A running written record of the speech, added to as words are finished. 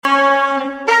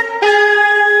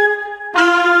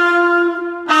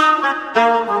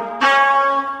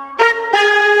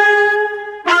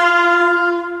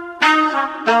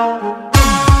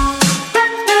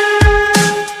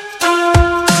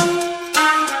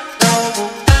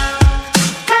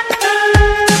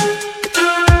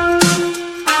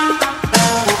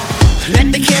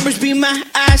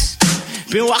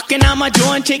Walking out my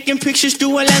door and taking pictures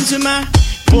through a lens of my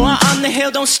boy on the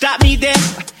hill, don't stop me there.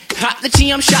 Hop the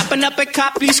T, I'm shopping up at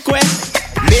Copley Square.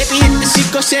 Maybe hit the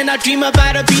Seacoast and I dream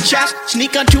about a beach house.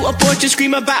 Sneak onto a porch and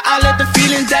scream about all of the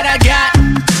feelings that I got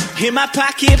in my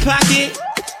pocket.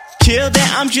 Till then,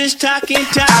 I'm just talking.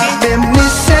 I've been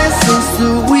missing since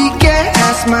the weekend.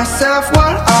 Ask myself,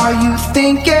 what are you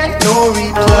thinking? No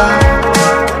reply,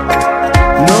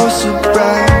 no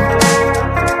surprise.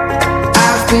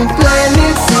 I've been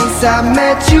planning since I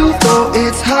met you, though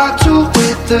it's hard to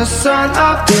with the sun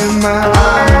up in my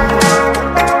eyes.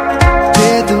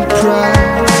 Pay the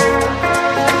price.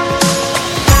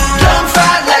 Don't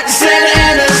fight like the Santa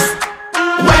Anas.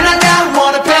 When I don't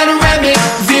want a panoramic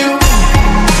view.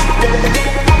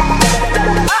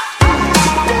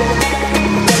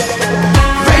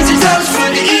 Raising toast for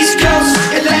the East Coast,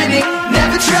 Atlantic.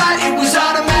 Never tried, it was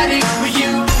automatic with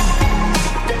you.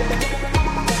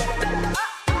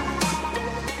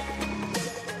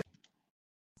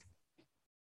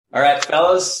 All right,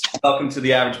 fellas, welcome to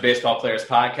the Average Baseball Players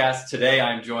Podcast. Today,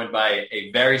 I'm joined by a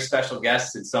very special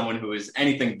guest. It's someone who is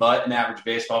anything but an average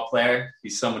baseball player.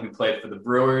 He's someone who played for the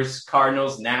Brewers,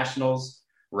 Cardinals, Nationals,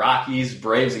 Rockies,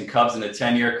 Braves, and Cubs in a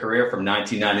 10-year career from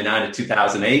 1999 to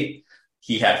 2008.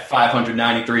 He had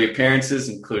 593 appearances,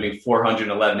 including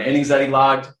 411 innings that he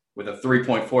logged, with a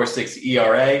 3.46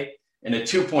 ERA and a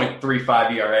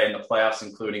 2.35 ERA in the playoffs,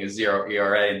 including a 0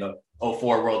 ERA in the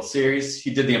 2004 World Series.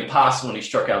 He did the impossible when he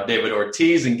struck out David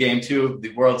Ortiz in Game 2 of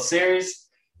the World Series.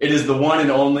 It is the one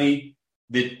and only,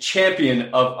 the champion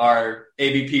of our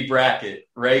ABP bracket,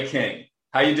 Ray King.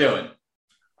 How you doing?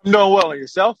 I'm doing well. And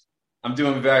yourself? I'm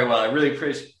doing very well. I really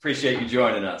appreciate you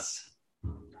joining us.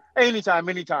 Anytime.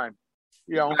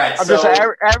 You know, right, I'm just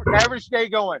an average day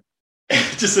going.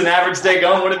 Just an average day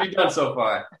going? What have you done so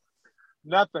far?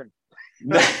 Nothing.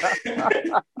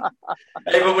 Hey,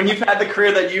 but when you've had the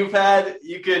career that you've had,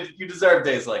 you deserve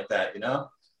days like that, you know?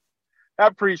 I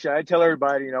appreciate it. I tell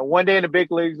everybody, you know, one day in the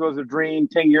big leagues was a dream,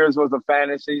 10 years was a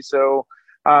fantasy. So,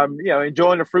 you know,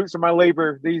 enjoying the fruits of my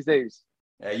labor these days.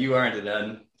 Yeah, you earned it,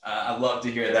 and I'd love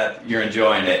to hear that you're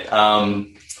enjoying it.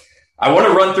 I want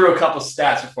to run through a couple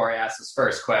stats before I ask this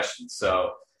first question.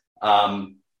 So,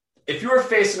 if you were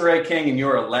facing Ray King and you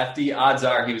were a lefty, odds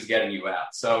are he was getting you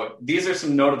out. So these are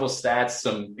some notable stats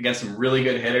against some really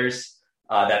good hitters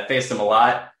that faced him a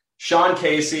lot. Sean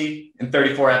Casey, in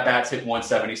 34 at-bats, hit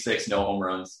 176, no home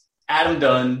runs. Adam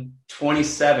Dunn,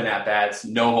 27 at-bats,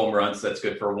 no home runs. That's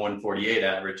good for a 148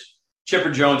 average. Chipper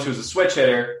Jones, who's a switch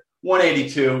hitter,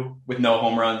 182 with no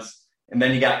home runs. And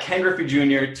then you got Ken Griffey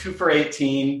Jr., 2 for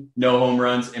 18, no home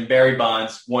runs. And Barry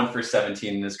Bonds, 1 for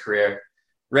 17 in his career.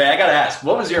 Ray, I got to ask,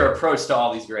 what was your approach to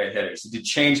all these great hitters? Did you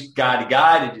change guy to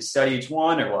guy? Did you study each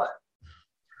one or what?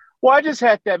 Well, I just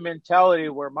had that mentality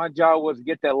where my job was to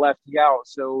get that lefty out.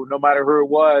 So no matter who it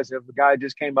was, if a guy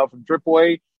just came up from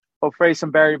AAA or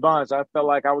facing Barry Bonds, I felt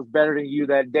like I was better than you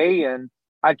that day, and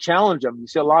I challenged them. You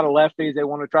see a lot of lefties, they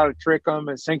want to try to trick them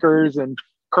and sinkers and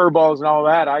curveballs and all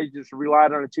that. I just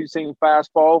relied on a two-seam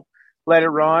fastball, let it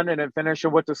run, and then finish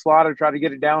it with the slider, try to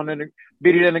get it down and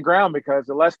beat it in the ground, because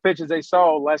the less pitches they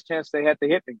saw, the less chance they had to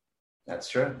hit me. That's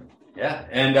true. Yeah.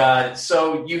 And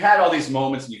so you had all these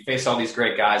moments and you faced all these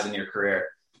great guys in your career.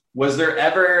 Was there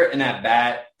ever an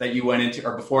at-bat that you went into,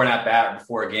 or before an at-bat or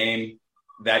before a game,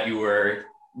 that you were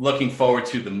looking forward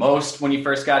to the most when you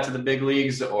first got to the big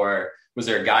leagues? Or was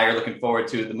there a guy you're looking forward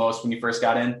to the most when you first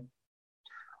got in?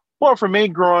 Well, for me,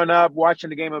 growing up,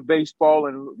 watching the game of baseball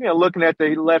and, you know, looking at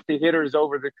the lefty hitters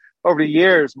over the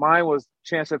years, mine was a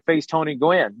chance to face Tony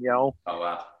Gwynn, you know. Oh,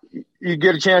 wow. You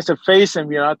get a chance to face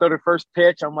him, you know. I throw the first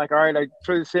pitch. I'm like, all right, I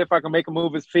try to see if I can make him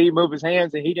move his feet, move his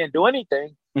hands, and he didn't do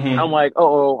anything. Mm-hmm. I'm like,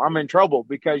 I'm in trouble,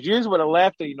 because usually with a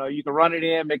lefty, you know, you can run it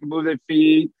in, make him move their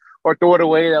feet, or throw it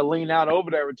away, they'll lean out over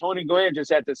there. But Tony Gwynn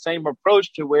just had the same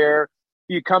approach, to where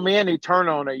you come in, he turn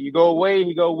on it. You go away,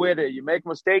 he go with it. You make a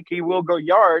mistake, he will go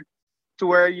yard. To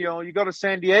where, you know, you go to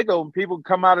San Diego and people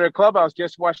come out of their clubhouse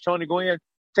just to watch Tony Gwynn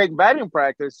take batting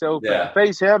practice. So to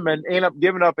face him and end up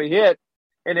giving up a hit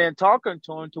and then talking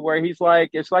to him, to where he's like,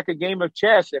 it's like a game of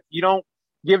chess. If you don't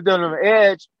give them an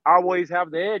edge, I always have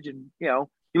the edge. And, you know,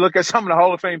 you look at some of the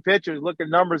Hall of Fame pitchers, look at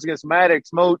numbers against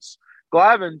Maddox, Moats,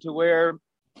 Glavine, to where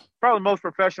probably the most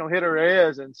professional hitter there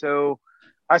is. And so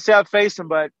I say I faced him,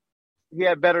 but he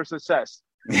had better success.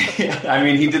 I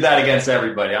mean, he did that against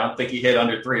everybody. I don't think he hit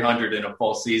under 300 in a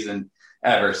full season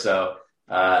ever. So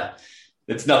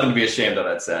it's nothing to be ashamed of,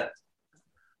 that set.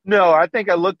 No, I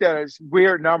think I looked at his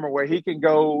weird number where he can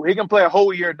play a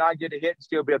whole year and not get a hit and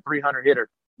still be a 300 hitter.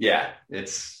 Yeah,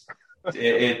 it's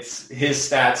his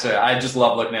stats. I just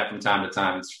love looking at from time to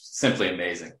time. It's simply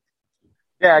amazing.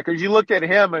 Yeah, because you look at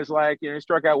him as like, he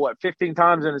struck out, 15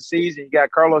 times in a season. You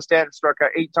got Carlos Stanton struck out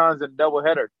 8 times in a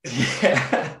doubleheader.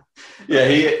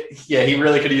 He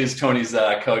really could have used Tony's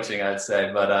coaching, I'd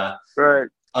say. But right.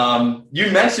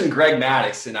 You mentioned Greg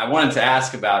Maddux, and I wanted to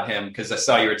ask about him because I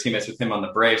saw you were teammates with him on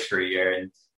the Braves for a year.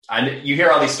 And you hear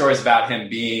all these stories about him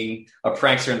being a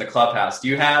prankster in the clubhouse. Do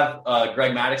you have a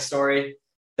Greg Maddux story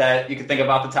that you could think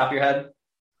about the top of your head?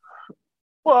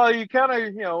 Well, you kind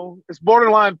of, it's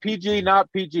borderline PG,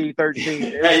 not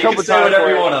PG-13. Yeah, you can say whatever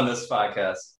you want on this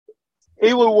podcast.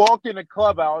 He would walk in the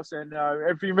clubhouse, and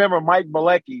if you remember Mike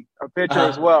Bilecki, a pitcher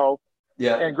as well.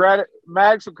 Yeah. And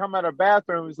Maddux would come out of the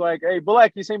bathroom. He's like, "Hey,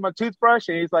 Bilecki, you see my toothbrush?"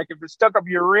 And he's like, "If it's stuck up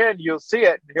your rear end, you'll see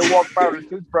it." And he'll walk by with his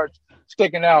toothbrush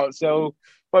sticking out. So,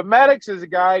 but Maddux is a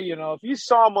guy, if you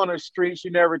saw him on the streets,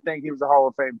 you never think he was a Hall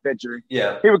of Fame pitcher.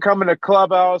 Yeah. He would come in the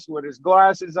clubhouse with his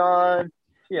glasses on,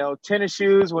 tennis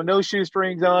shoes with no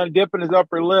shoestrings on, dipping his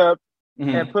upper lip,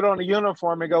 and put on a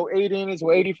uniform and go 8 innings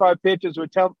with 85 pitches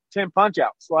with 10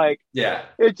 punch-outs.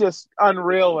 It's just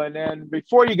unreal. And then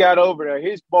before you got over there,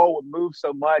 his ball would move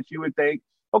so much, you would think,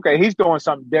 okay, he's doing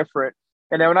something different.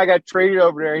 And then when I got traded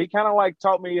over there, he kind of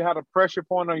taught me how to pressure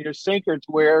point on your sinker to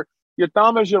where your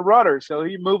thumb is your rudder. So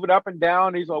he move it up and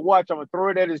down. He's like, watch, I'm going to throw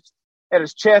it at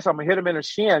his chest. I'm going to hit him in the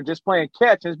shin, just playing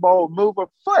catch. His ball would move a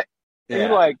foot. Yeah. And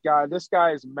you're like, God, this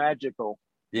guy is magical.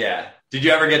 Yeah. Did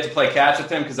you ever get to play catch with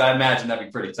him? Because I imagine that'd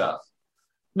be pretty tough.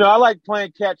 No, I like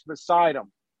playing catch beside him.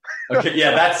 Okay,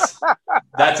 yeah,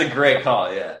 that's a great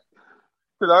call, yeah.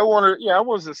 Because I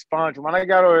was a sponge. When I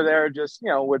got over there, just,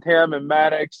 with him and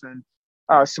Maddux and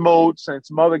Smoltz and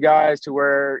some other guys, to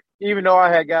where even though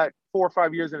I had got 4 or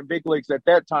 5 years in the big leagues at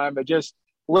that time, but just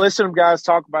listen to guys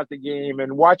talk about the game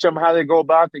and watch them how they go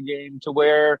about the game, to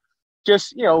where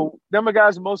just, them are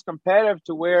guys the most competitive,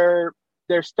 to where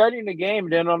they're studying the game.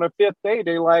 And then on the 5th day,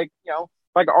 they like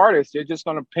artists, they're just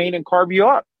going to paint and carve you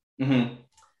up. Mm-hmm.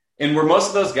 And were most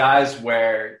of those guys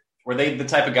were they the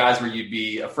type of guys where you'd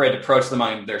be afraid to approach them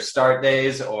on their start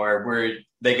days, or were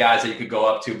they guys that you could go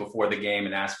up to before the game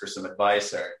and ask for some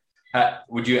advice, or how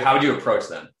would you approach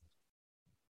them?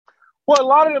 Well, a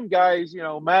lot of them guys,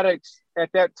 Maddux at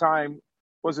that time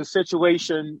was a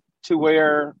situation to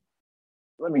where,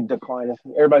 let me decline it.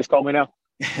 Everybody's calling me now.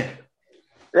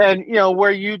 And,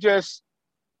 where you just,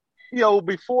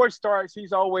 before it starts,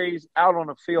 he's always out on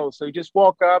the field. So you just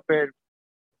walk up and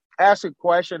ask a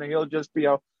question, and he'll just be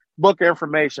book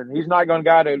information. He's not going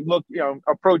to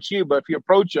approach you, but if you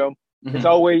approach him, it's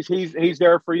always he's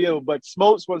there for you. But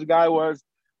Smoltz was a guy who was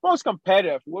most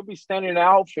competitive. We'll be standing in the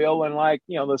outfield, and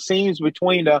the seams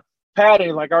between the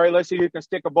padding, all right, let's see who can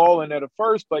stick a ball in there at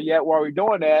first. But yet while we're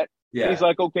doing that, he's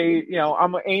like, okay,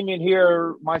 I'm aiming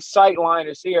here. My sight line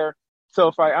is here. So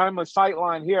if I'm a sight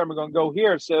line here, I'm going to go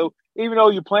here. So even though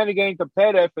you plan to game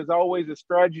competitive, there's always a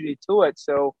strategy to it.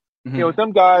 So, with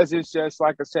them guys, it's just,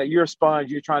 like I said, you're a sponge.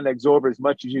 You're trying to absorb as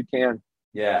much as you can.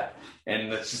 Yeah.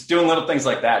 And it's just doing little things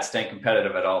like that, staying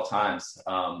competitive at all times.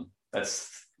 That's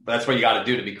what you got to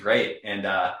do to be great. And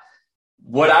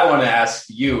what I want to ask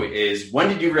you is, when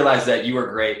did you realize that you were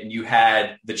great and you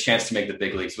had the chance to make the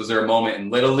big leagues? Was there a moment in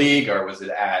Little League, or was it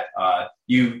at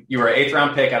you were an 8th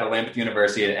round pick out of Lambuth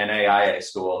University at NAIA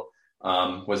school?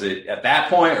 Was it at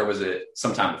that point, or was it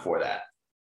sometime before that?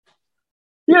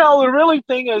 The really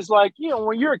thing is,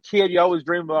 when you're a kid, you always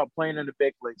dream about playing in the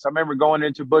big leagues. I remember going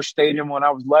into Busch Stadium when I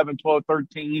was 11, 12,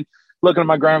 13, looking at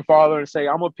my grandfather and say,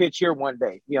 I'm going to pitch here one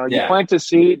day. You plant a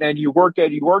seed and you work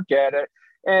at it.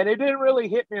 And it didn't really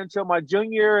hit me until my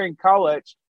junior year in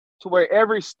college, to where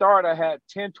every start I had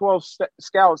 10, 12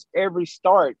 scouts every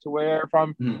start, to where if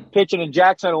I'm pitching in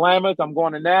Jackson or Lambuth, I'm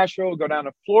going to Nashville, go down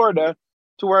to Florida,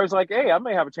 to where it's like, hey, I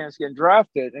may have a chance to get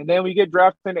drafted. And then we get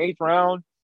drafted in the 8th round.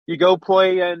 You go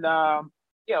play in,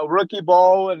 rookie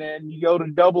ball, and then you go to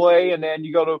AA, and then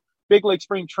you go to big league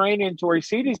spring training, to where you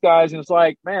see these guys, and it's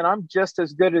like, man, I'm just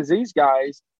as good as these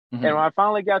guys. And when I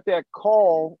finally got that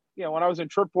call, when I was in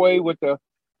AAA with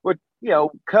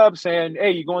Cubs saying,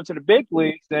 hey, you're going to the big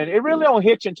leagues, then it really don't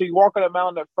hit you until you walk on the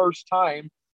mound the first time.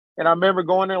 And I remember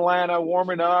going to Atlanta,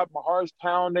 warming up, my heart's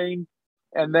pounding,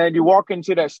 and then you walk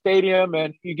into that stadium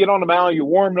and you get on the mound, you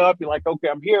warm up, you're like, okay,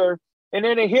 I'm here. And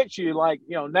then it hits you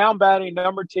now I'm batting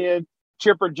number 10,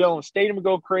 Chipper Jones. Stadium would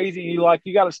go crazy. You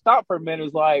got to stop for a minute.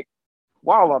 It's like,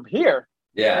 wow, I'm here.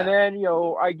 Yeah. And then,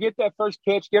 I get that first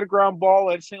pitch, get a ground ball,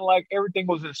 and it seemed like everything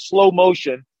was in slow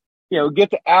motion.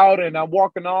 Get the out, and I'm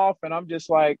walking off, and I'm just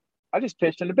like, I just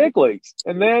pitched in the big leagues.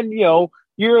 And then,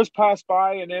 years pass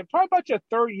by, and then probably about your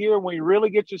 3rd year, when you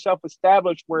really get yourself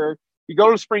established, where you go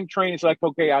to spring training, it's like,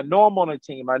 okay, I know I'm on a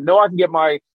team. I know I can get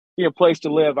my place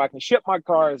to live. I can ship my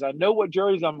cars. I know what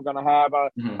jerseys I'm going to have.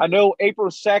 I know April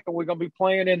 2nd we're going to be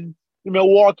playing in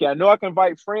Milwaukee. I know I can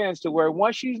invite friends to where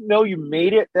once you know you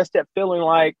made it, that's that feeling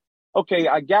like, okay,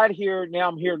 I got here. Now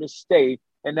I'm here to stay.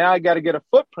 And now I got to get a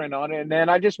footprint on it. And then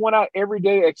I just went out every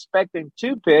day expecting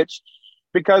to pitch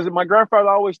because my grandfather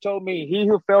always told me, he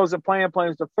who fails at playing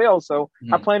plans to fail. So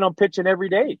I plan on pitching every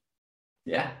day.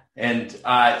 Yeah. And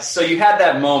so you had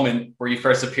that moment where you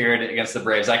first appeared against the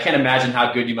Braves. I can't imagine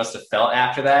how good you must have felt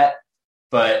after that.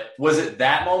 But was it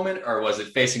that moment or was it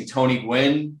facing Tony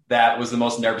Gwynn that was the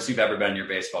most nervous you've ever been in your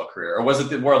baseball career? Or was it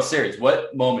the World Series?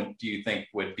 What moment do you think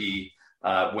would be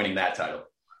winning that title?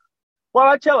 Well,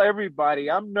 I tell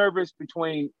everybody I'm nervous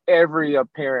between every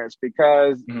appearance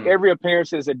because every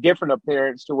appearance is a different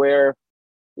appearance to where,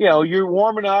 you're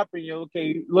warming up and you're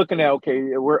looking at,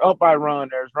 we're up by a run.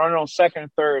 There's running on second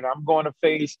and third. I'm going to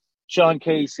face Sean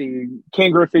Casey,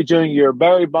 Ken Griffey Jr.,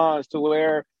 Barry Bonds, to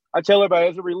where I tell everybody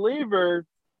as a reliever,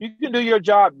 you can do your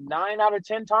job 9 out of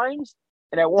 10 times.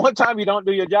 And at one time you don't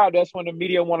do your job, that's when the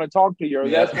media want to talk to you. Or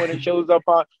that's when it shows up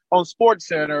on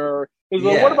SportsCenter. Or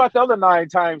what about the other 9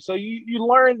 times? So you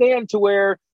learn then to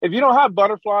where if you don't have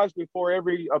butterflies before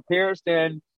every appearance,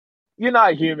 then you're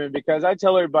not human, because I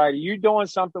tell everybody you're doing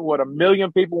something what a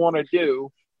million people want to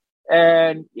do.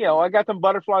 And, I got them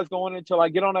butterflies going until I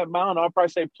get on that mound. I'll probably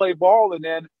say play ball. And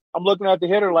then I'm looking at the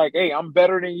hitter like, hey, I'm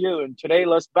better than you. And today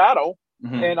let's battle.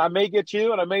 And I may get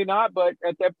you and I may not. But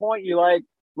at that point, you're like,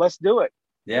 let's do it.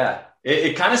 Yeah.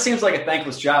 It kind of seems like a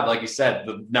thankless job. Like you said,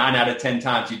 the 9 out of 10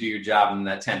 times you do your job and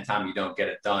that 10th time you don't get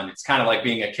it done. It's kind of like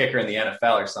being a kicker in the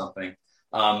NFL or something.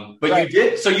 But right.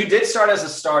 You did start as a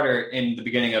starter in the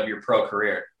beginning of your pro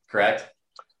career, correct?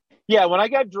 Yeah. When I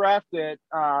got drafted,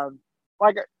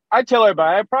 like I tell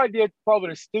everybody, I probably did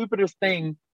the stupidest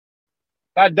thing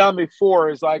I'd done before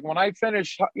is like when I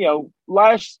finished,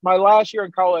 my last year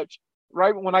in college,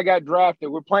 right when I got drafted,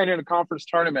 we're playing in a conference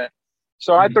tournament.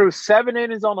 So I threw 7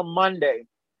 innings on a Monday.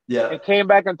 Yeah. And came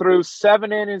back and threw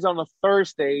 7 innings on a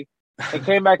Thursday and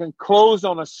came back and closed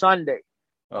on a Sunday.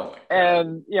 Oh my God.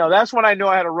 And, that's when I knew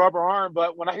I had a rubber arm.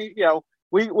 But when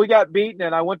we got beaten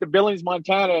and I went to Billings,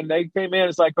 Montana, and they came in,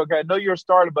 it's like, okay, I know you're a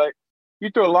starter, but you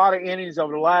threw a lot of innings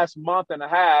over the last month and a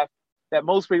half that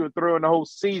most people threw in the whole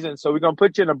season. So we're going to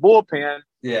put you in a bullpen.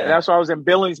 Yeah. And that's why I was in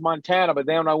Billings, Montana. But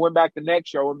then when I went back the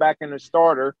next year, I went back in the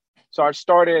starter. So I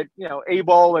started,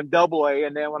 A-ball and Double-A.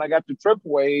 And then when I got to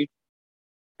Triple-A,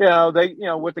 they,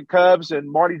 with the Cubs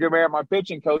and Marty DeMar, my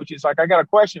pitching coach, he's like, I got a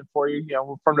question for you,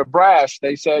 from Nebraska.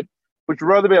 They said, would you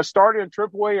rather be a starter in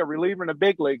Triple-A or reliever in the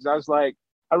big leagues? I was like,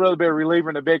 I'd rather be a reliever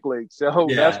in the big leagues. So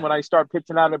that's when I start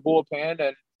pitching out of the bullpen.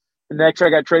 And the next year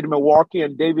I got traded to Milwaukee,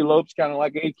 and Davey Lopes kind of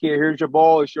like, hey, kid, here's your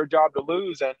ball. It's your job to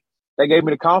lose. And they gave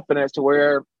me the confidence to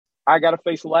where I got to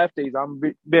face lefties. I'm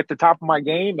be at the top of my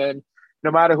game, and no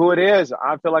matter who it is,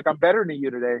 I feel like I'm better than you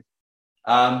today.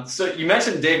 So you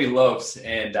mentioned Davey Lopes,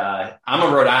 and I'm a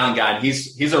Rhode Island guy, and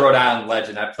he's a Rhode Island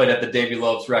legend. I played at the Davey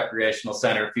Lopes Recreational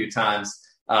Center a few times.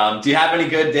 Do you have any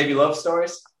good Davey Lopes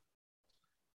stories?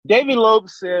 Davey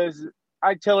Lopes is,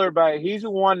 I tell everybody, he's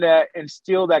the one that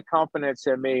instilled that confidence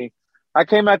in me. I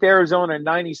came out to Arizona in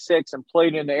 96 and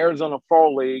played in the Arizona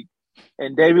Fall League,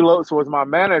 and Davey Lopes was my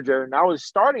manager, and I was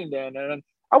starting then. And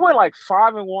I went like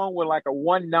 5-1 with like a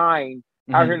 1-9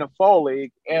 out here in the Fall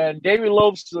League. And Davey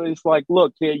Lopes is like,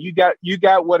 look, kid, you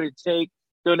got what it takes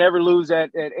to never lose that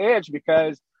edge,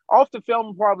 because off the field,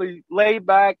 I'm probably laid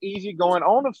back, easy going.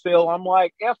 On the field, I'm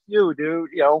like, F you, dude.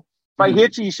 If I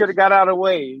hit you, you should have got out of the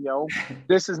way.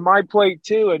 This is my plate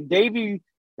too. And Davey,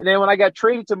 and then when I got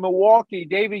traded to Milwaukee,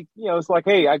 Davey, it's like,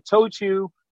 hey, I told you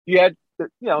had the,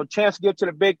 chance to get to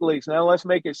the big leagues. Now let's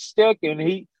make it stick. And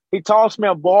he tossed me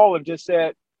a ball and just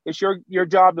said, it's your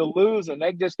job to lose. And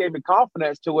that just gave me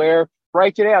confidence to where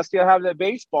right today I still have that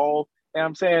baseball. And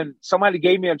I'm saying somebody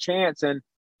gave me a chance, and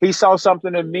he saw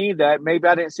something in me that maybe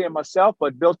I didn't see in myself,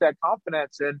 but built that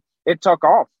confidence, and it took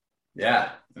off. Yeah.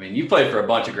 I mean, you played for a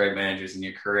bunch of great managers in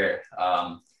your career.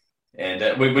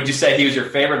 And would you say he was your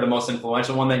favorite, the most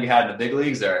influential one that you had in the big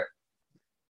leagues, or?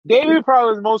 Davey probably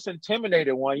was the most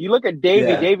intimidated one. You look at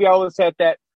Davey. Yeah. Davey always had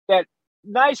that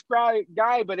nice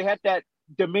guy, but he had that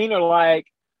demeanor like,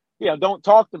 don't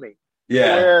talk to me.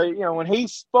 Yeah. Where, when he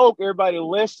spoke, everybody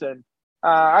listened.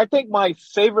 I think my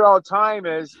favorite all time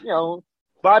is,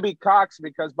 Bobby Cox,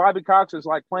 because Bobby Cox was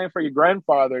like playing for your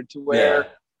grandfather, to where,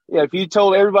 if you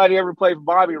told everybody ever played for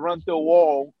Bobby, run through a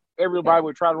wall, everybody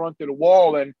would try to run through the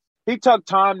wall. And he took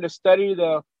time to study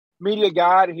the media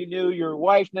guide. He knew your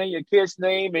wife's name, your kid's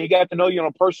name, and he got to know you on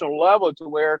a personal level, to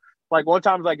where, like, one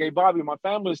time, it's like, hey, Bobby, my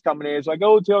family's coming in. It's like,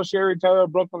 oh, tell Sherry, Tara,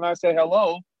 Brooklyn, I said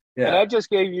hello. Yeah. And that just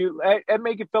gave you – that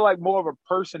make you feel like more of a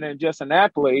person than just an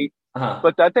athlete. Uh-huh.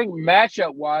 But I think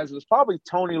matchup-wise, it was probably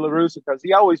Tony La Russa because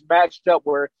he always matched up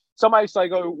where somebody's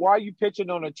like, oh, why are you pitching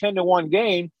on a 10-1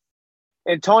 game?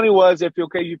 And Tony was, if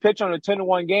you pitch on a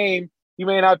 10-1 game, you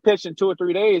may not pitch in 2 or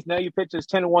 3 days. Now you pitch this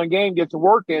 10-1 game, get to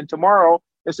work in. Tomorrow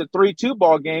it's a 3-2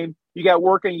 ball game. You got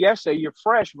work in yesterday. You're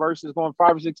fresh versus going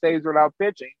 5 or 6 days without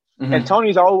pitching. Mm-hmm. And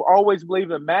Tony's always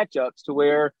believed in matchups to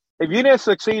where if you didn't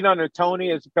succeed under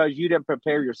Tony, it's because you didn't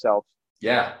prepare yourself.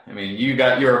 Yeah, I mean, you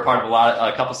were a part of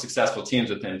a couple successful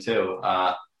teams with him too.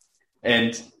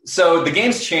 And so the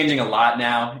game's changing a lot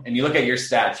now. And you look at your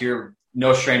stats, you're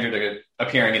no stranger to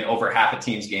appearing in over half a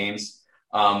team's games.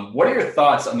 What are your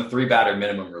thoughts on the 3-batter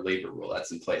minimum reliever rule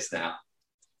that's in place now?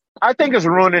 I think it's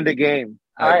ruining the game.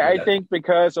 I think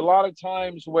because a lot of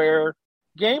times where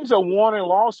games are won and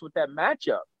lost with that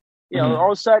matchup,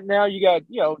 all of a sudden now you got,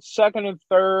 second and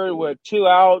third with 2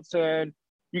 outs and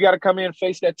you got to come in and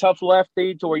face that tough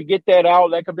lefty to where you get that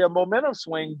out. That could be a momentum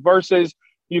swing versus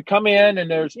you come in and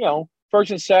there's,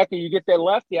 first and second, you get that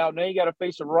lefty out. Now you got to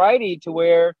face a righty to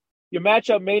where your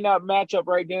matchup may not match up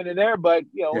right then and there, but,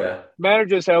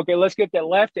 managers say, okay, let's get that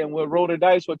lefty and we'll roll the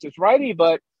dice with this righty.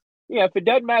 But, if it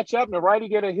doesn't match up and the righty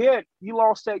get a hit, you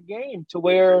lost that game to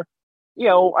where,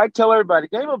 I tell everybody,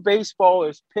 the game of baseball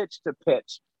is pitch to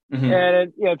pitch. Mm-hmm.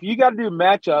 And, if you got to do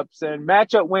matchups and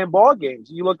matchup win ball games,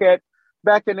 you look at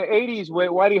back in the 80s with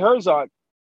Whitey Herzog,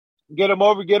 get him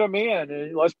over, get him in,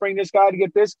 and let's bring this guy to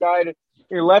get this guy to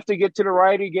your lefty, get to the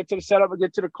righty, get to the setup, and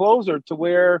get to the closer to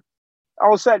where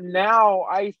all of a sudden now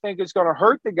I think it's going to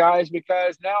hurt the guys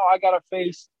because now I got to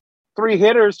face 3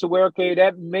 hitters to where, okay,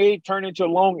 that may turn into a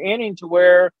long inning to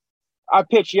where I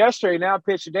pitched yesterday, now I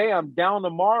pitch today, I'm down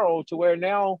tomorrow to where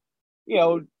now,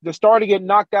 the starter get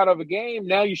knocked out of a game,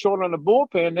 now you're short on the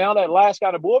bullpen. Now that last guy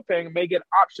in the bullpen may get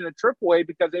option at AAA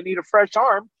because they need a fresh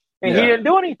arm, and he didn't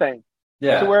do anything.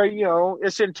 Yeah. To where,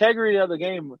 it's the integrity of the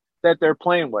game that they're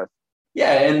playing with.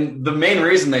 Yeah, and the main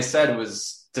reason they said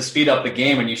was to speed up the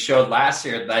game, and you showed last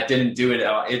year that didn't do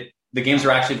it. The games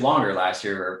were actually longer last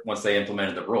year once they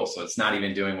implemented the rule, so it's not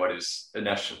even doing what it was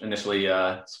initially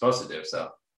supposed to do. So,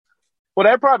 well,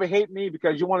 that probably hate me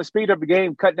because you want to speed up the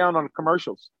game, cut down on the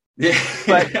commercials. Yeah,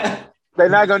 but they're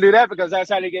not going to do that because that's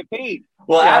how they get paid.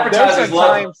 Well, advertisers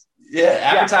love.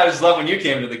 Advertisers love when you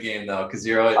came to the game though, because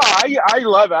you're always. I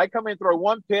love it. I come in, throw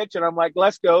one pitch, and I'm like,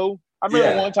 "Let's go." I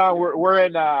remember one time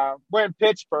we're in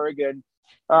Pittsburgh, and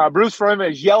Bruce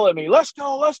Freeman is yelling at me, "Let's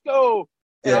go, let's go!"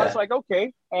 And I was like,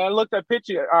 "Okay." And I looked at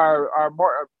pitch our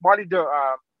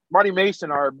Marty Mason,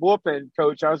 our bullpen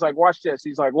coach. I was like, "Watch this."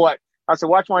 He's like, "What?" I said,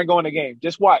 "Watch when I go in the game.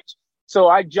 Just watch." So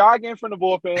I jog in from the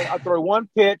bullpen. I throw one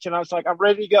pitch, and I was like, "I'm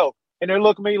ready to go." And they're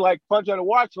looking at me like punch out of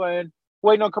watch land,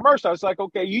 waiting on commercial. I was like,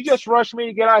 "Okay, you just rushed me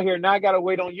to get out here. Now I got to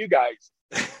wait on you guys."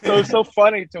 So it's so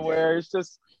funny to where it's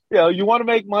just, you want to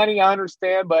make money. I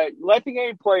understand, but let the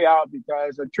game play out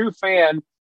because a true fan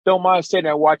don't mind sitting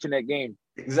there watching that game.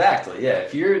 Exactly. Yeah.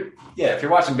 If you're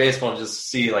watching baseball and just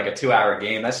see like a 2-hour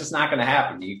game, that's just not going to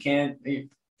happen. You can't.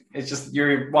 It's just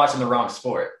you're watching the wrong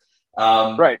sport.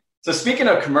 Right. So speaking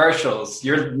of commercials,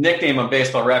 your nickname on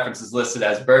Baseball Reference is listed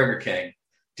as Burger King.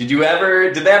 Did they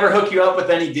ever hook you up with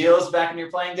any deals back in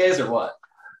your playing days or what?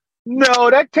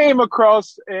 No, that came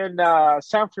across in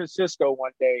San Francisco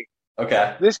one day.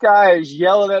 Okay. This guy is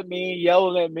yelling at me,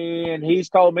 and he's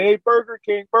calling me, "Hey, Burger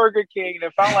King, Burger King."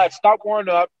 And finally I stopped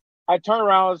warming up. I turned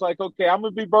around, I was like, "Okay, I'm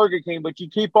going to be Burger King, but you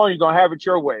keep on, you're going to have it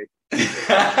your way."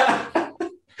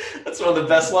 That's one of the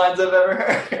best lines I've ever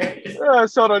heard.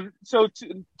 So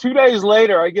 2 days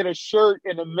later, I get a shirt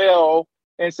in the mail,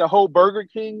 and it's a whole Burger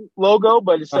King logo,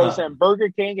 but instead of saying Burger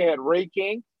King, it had Ray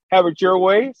King, have it your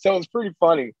way. So it's pretty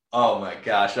funny. Oh, my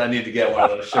gosh. I need to get one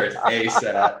of those shirts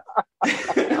ASAP.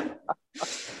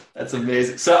 That's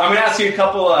amazing. So I'm going to ask you a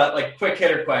couple quick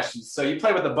hitter questions. So you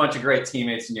played with a bunch of great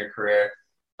teammates in your career.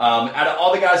 Out of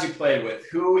all the guys you played with,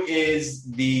 who is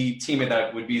the teammate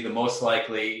that would be the most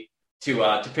likely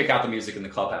to pick out the music in the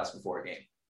clubhouse before a game?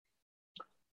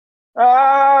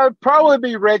 Probably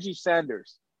be Reggie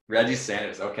Sanders. Reggie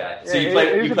Sanders, okay. So you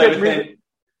played with him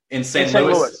in St.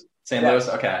 Louis? St. Louis,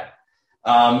 okay.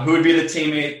 Who would be the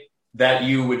teammate that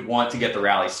you would want to get the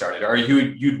rally started, or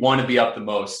you'd want to be up the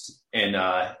most in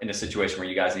a situation where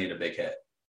you guys need a big hit?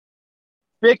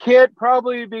 Big hit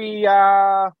probably be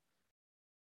Rafael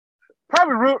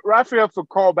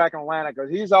Furcal back in Atlanta because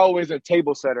he's always a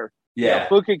table setter. Yeah.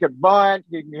 Fluky could bunt,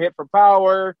 he can hit for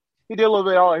power. He did a little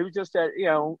bit of all. He was just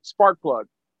that, spark plug.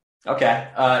 Okay.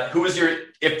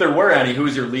 If there were any, who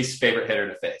was your least favorite hitter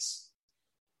to face?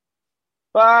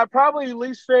 Probably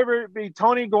least favorite would be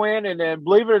Tony Gwynn, and then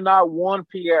believe it or not, Juan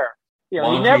Pierre. He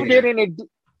never did any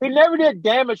he never did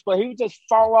damage, but he would just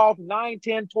fall off 9,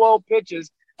 10, 12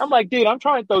 pitches. I'm like, dude, I'm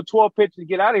trying to throw 12 pitches to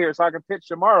get out of here so I can pitch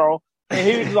tomorrow. And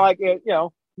he was like,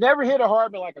 never hit a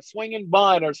hard, but like a swinging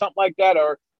bunt or something like that,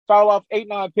 or foul off 8,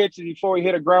 9 pitches before he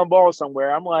hit a ground ball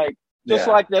somewhere. I'm like,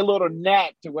 like that little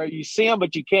gnat to where you see him,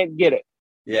 but you can't get it.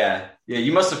 Yeah.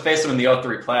 You must have faced him in the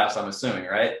 03 playoffs, I'm assuming,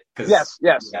 right? Yes.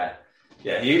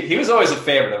 Yeah, he was always a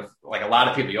favorite of like a lot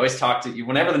of people. You always talk to you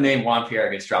whenever the name Juan Pierre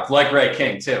gets dropped, like Ray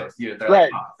King too. They're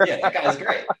right. Like, oh, yeah, that guy's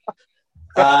great.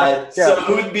 So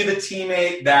who would be the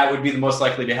teammate that would be the most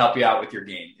likely to help you out with your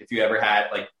game if you ever had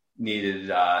needed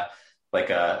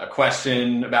like a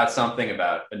question about something,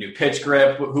 about a new pitch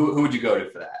grip? Who would you go to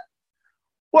for that?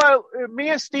 Well, me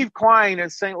and Steve Klein in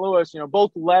St. Louis,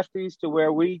 both lefties, to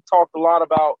where we talked a lot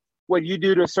about what you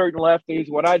do to certain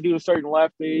lefties, what I do to certain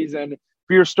lefties, and if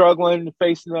you're struggling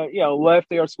facing a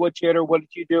lefty or switch hitter, what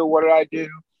did you do? What did I do?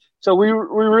 So we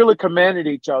really commended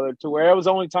each other, to where it was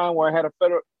the only time where I had a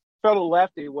fellow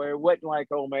lefty where it wasn't like,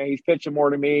 oh man, he's pitching more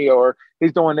than me or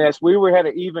he's doing this. We had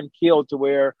an even keel, to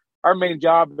where our main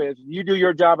job is you do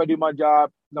your job, I do my job.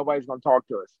 Nobody's going to talk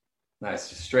to us.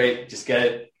 Nice. Just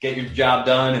get your job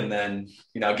done, and then,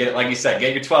 get, like you said,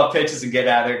 get your 12 pitches and get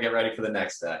out there, get ready for the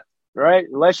next day. Right.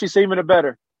 Less you see me, the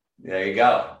better. There you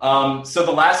go. So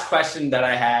the last question that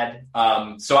I had,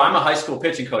 so I'm a high school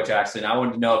pitching coach, actually, and I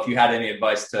wanted to know if you had any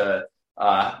advice to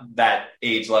that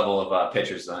age level of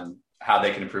pitchers on how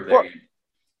they can improve their game.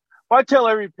 Well, I tell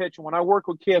every pitcher, when I work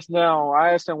with kids now,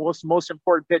 I ask them what's the most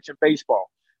important pitch in baseball.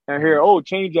 And I hear,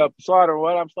 change up, slider,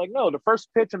 what? I'm like, no, the first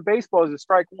pitch in baseball is a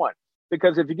strike one.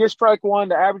 Because if you get strike one,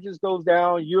 the averages goes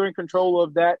down. You're in control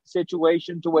of that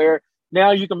situation, to where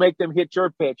now you can make them hit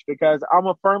your pitch. Because I'm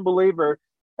a firm believer,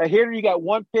 a hitter, you got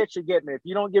one pitch you're getting. If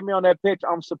you don't get me on that pitch,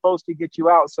 I'm supposed to get you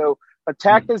out. So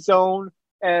attack the zone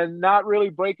and not really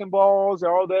breaking balls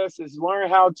or all this. Is learn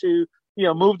how to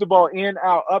move the ball in,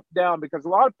 out, up, down. Because a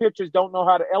lot of pitchers don't know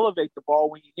how to elevate the ball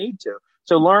when you need to.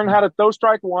 So learn how to throw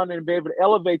strike one and be able to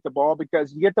elevate the ball,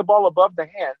 because you get the ball above the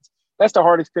hands. That's the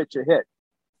hardest pitch to hit.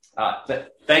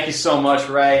 Thank you so much,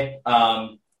 Ray.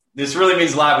 This really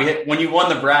means a lot. When you won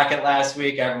the bracket last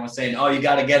week, everyone was saying, you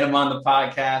got to get him on the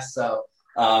podcast. So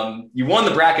you won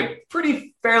the bracket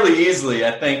fairly easily.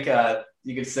 I think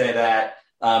you could say that.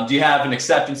 Do you have an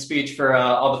acceptance speech for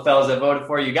all the fellas that voted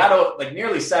for you? You got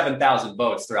nearly 7,000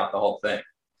 votes throughout the whole thing.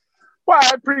 Well,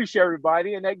 I appreciate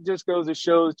everybody, and that just goes to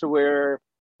shows to where,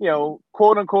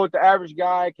 quote unquote, the average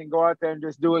guy can go out there and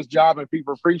just do his job and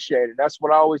people appreciate it. That's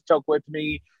what I always took with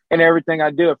me in everything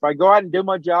I do. If I go out and do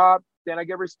my job, then I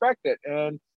get respected.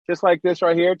 And just like this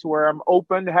right here, to where I'm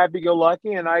open,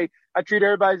 happy-go-lucky, and I treat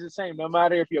everybody the same. No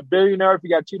matter if you're a billionaire, if you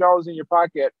got $2 in your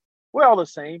pocket, we're all the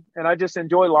same. And I just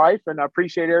enjoy life, and I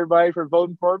appreciate everybody for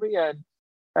voting for me.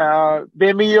 And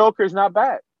being mediocre is not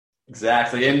bad.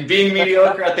 Exactly. And being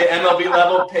mediocre at the MLB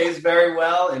level pays very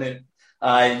well,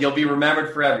 and you'll be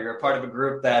remembered forever. You're a part of a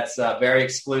group that's very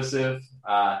exclusive.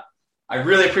 I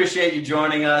really appreciate you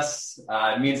joining us.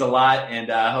 It means a lot,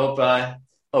 and I hope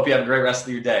you have a great rest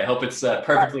of your day. I hope it's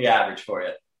perfectly average for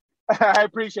you. I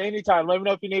appreciate it. Anytime. Let me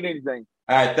know if you need anything.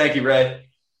 All right. Thank you, Ray.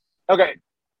 Okay.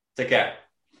 Take care.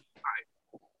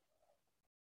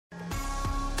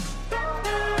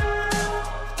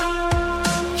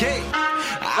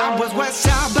 I was west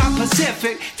side by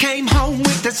Pacific, came home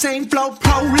with the same flow,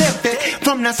 prolific.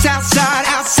 From the south side,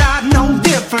 outside, no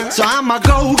different. So I'ma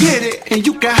go get it, and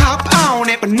you can hop on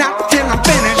it, but not till I'm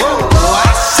finished. Oh,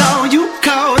 I saw you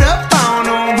caught up on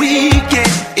a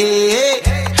weekend, yeah.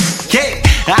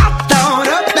 I thought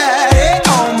about it,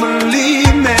 don't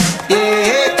believe me,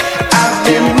 yeah. I've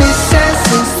been missing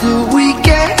since the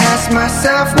weekend. Ask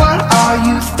myself, what are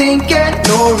you thinking?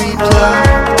 No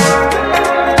reply.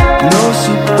 No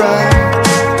surprise.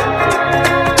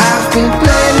 I've been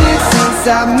planning since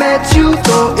I met you,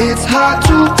 though it's hard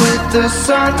to put the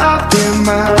sun up in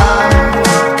my eyes.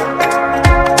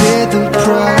 Pay the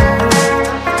price.